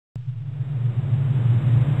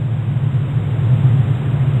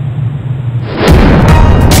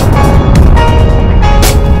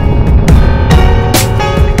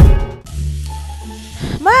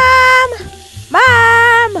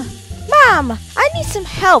need some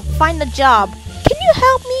help find a job. Can you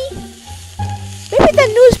help me? Maybe that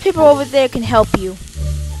newspaper over there can help you.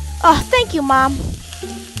 Oh, thank you, Mom.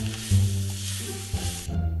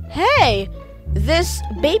 Hey, this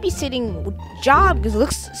babysitting job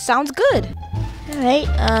sounds good. Alright,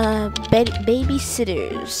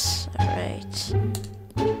 babysitters.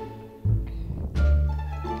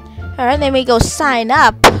 Alright, then we go sign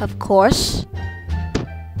up, of course.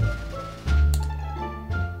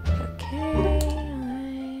 Okay,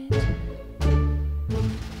 alright.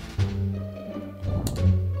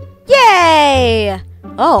 Yay!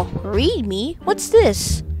 Oh, read me? What's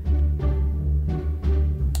this?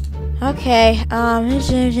 Okay,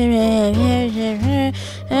 okay,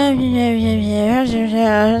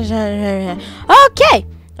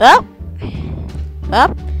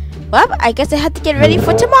 well, I guess I have to get ready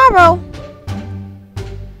for tomorrow.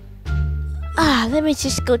 Let me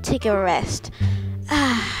just go take a rest.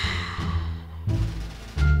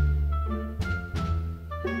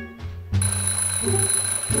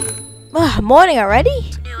 Morning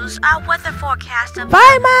already? Our weather forecast.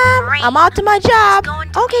 Bye, Mom. Rain. I'm out to my job. It's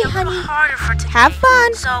going to Okay, be a honey. little harder for today. Have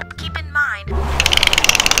fun. So keep in mind.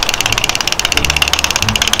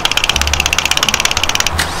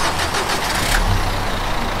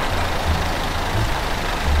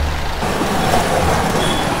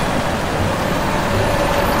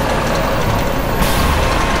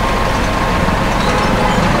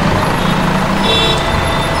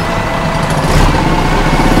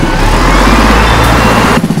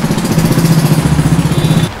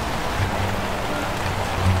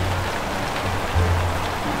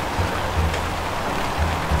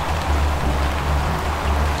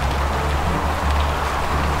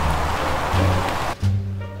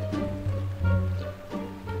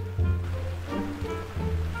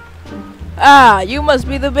 You must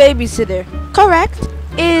be the babysitter. Correct.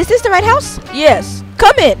 Is this the right house? Yes,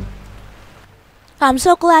 come in. I'm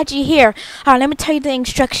so glad you're here. Alright, let me tell you the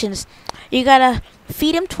instructions. You gotta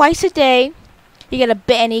feed him twice a day. You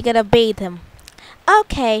gotta bathe him.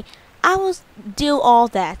 Okay, I will do all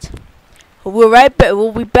that.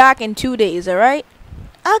 We'll be back in 2 days, alright?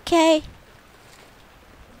 Okay.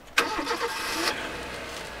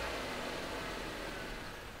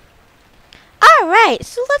 Alright,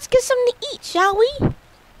 so let's get something to eat, shall we?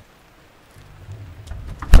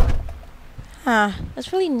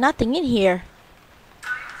 There's really nothing in here.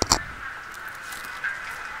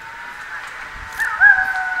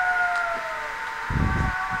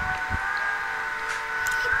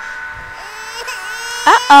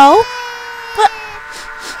 Uh-oh.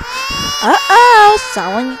 Uh-oh,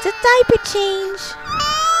 someone needs a diaper change.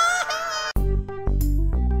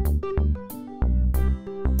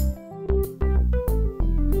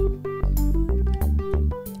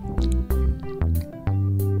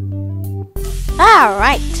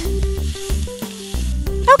 Alright.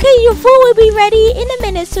 Okay, your food will be ready in a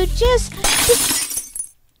minute, so just...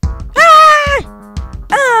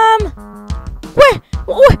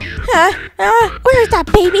 Where is that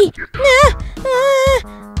baby?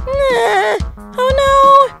 Oh no!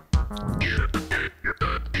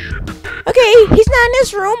 Okay, he's not in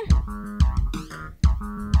this room.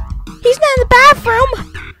 He's not in the bathroom.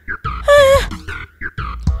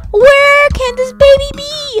 Where can this baby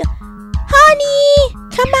be? Honey,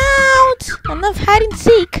 come out! Enough hide and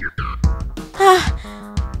seek.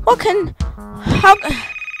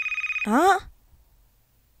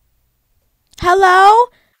 Hello?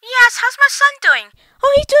 Yes, how's my son doing?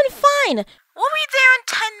 Oh, he's doing fine. We'll be there in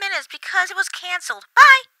 10 minutes because it was canceled.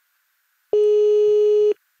 Bye!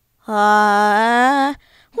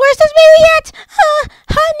 Where's this baby at?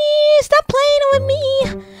 Honey, stop